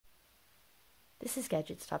This is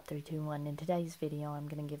Gadgets Top 321. In today's video, I'm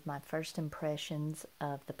going to give my first impressions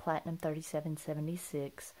of the Platinum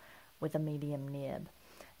 3776 with a medium nib.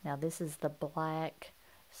 Now this is the black,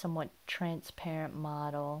 somewhat transparent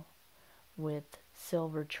model with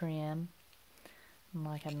silver trim. And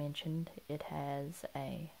like I mentioned, it has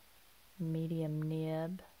a medium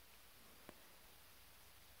nib,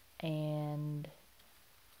 and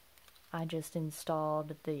I just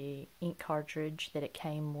installed the ink cartridge that it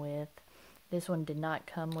came with. This one did not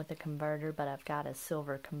come with a converter, but I've got a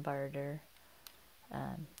silver converter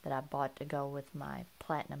that I bought to go with my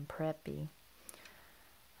Platinum Preppy.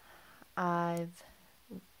 I've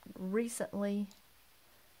recently,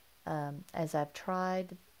 as I've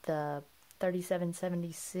tried the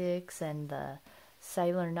 3776 and the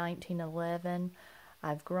Sailor 1911,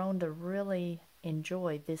 I've grown to really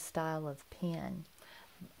enjoy this style of pen.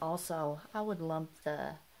 Also, I would lump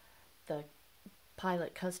the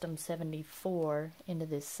Pilot Custom 74 into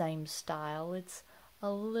this same style. It's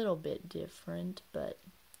a little bit different, but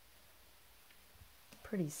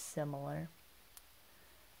pretty similar.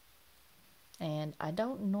 And I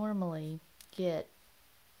don't normally get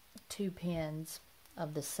two pens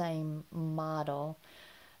of the same model,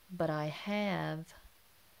 but I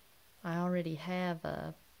already have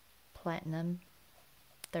a Platinum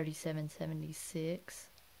 3776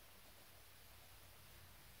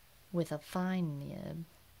 with a fine nib.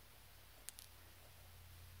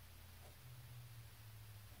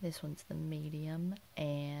 This one's the medium,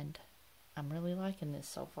 and I'm really liking this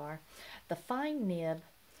so far. The fine nib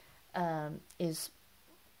is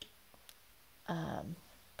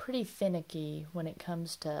pretty finicky when it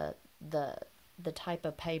comes to the type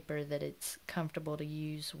of paper that it's comfortable to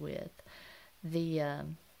use with.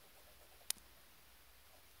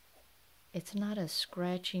 It's not a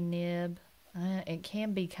scratchy nib. It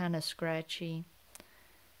can be kind of scratchy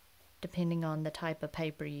depending on the type of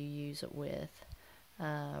paper you use it with.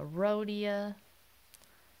 Rhodia,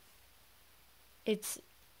 it's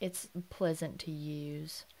pleasant to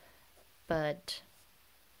use, but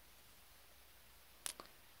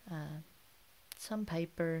some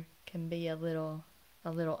paper can be a little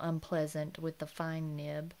unpleasant with the fine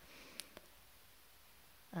nib.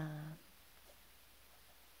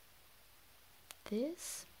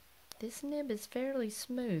 This nib is fairly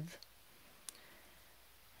smooth.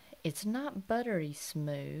 It's not buttery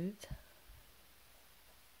smooth,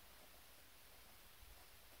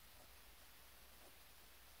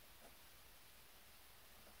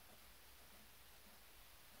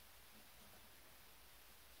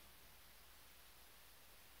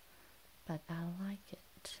 but I like it.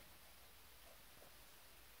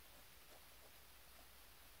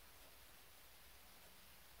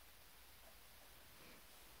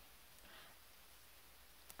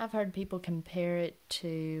 I've heard people compare it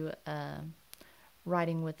to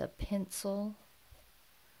writing with a pencil.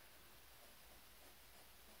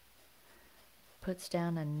 Puts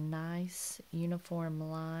down a nice uniform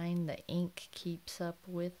line. The ink keeps up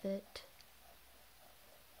with it.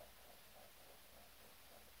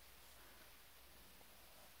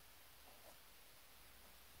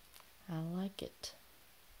 I like it.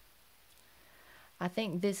 I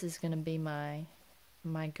think this is going to be my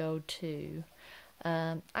go-to.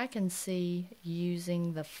 I can see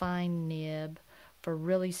using the fine nib for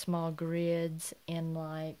really small grids in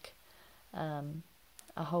like a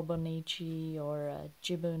Hobonichi or a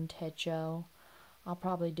Jibun Techo. I'll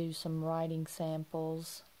probably do some writing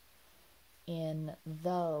samples in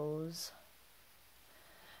those.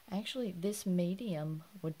 Actually, this medium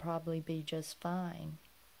would probably be just fine.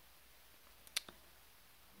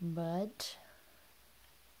 But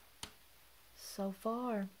so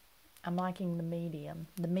far, I'm liking the medium.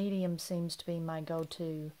 The medium seems to be my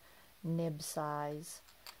go-to nib size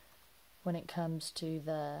when it comes to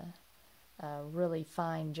the really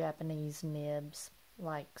fine Japanese nibs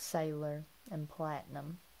like Sailor and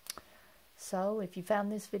Platinum. So if you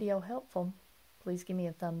found this video helpful, please give me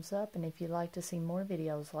a thumbs up, and if you'd like to see more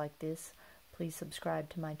videos like this, please subscribe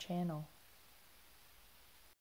to my channel.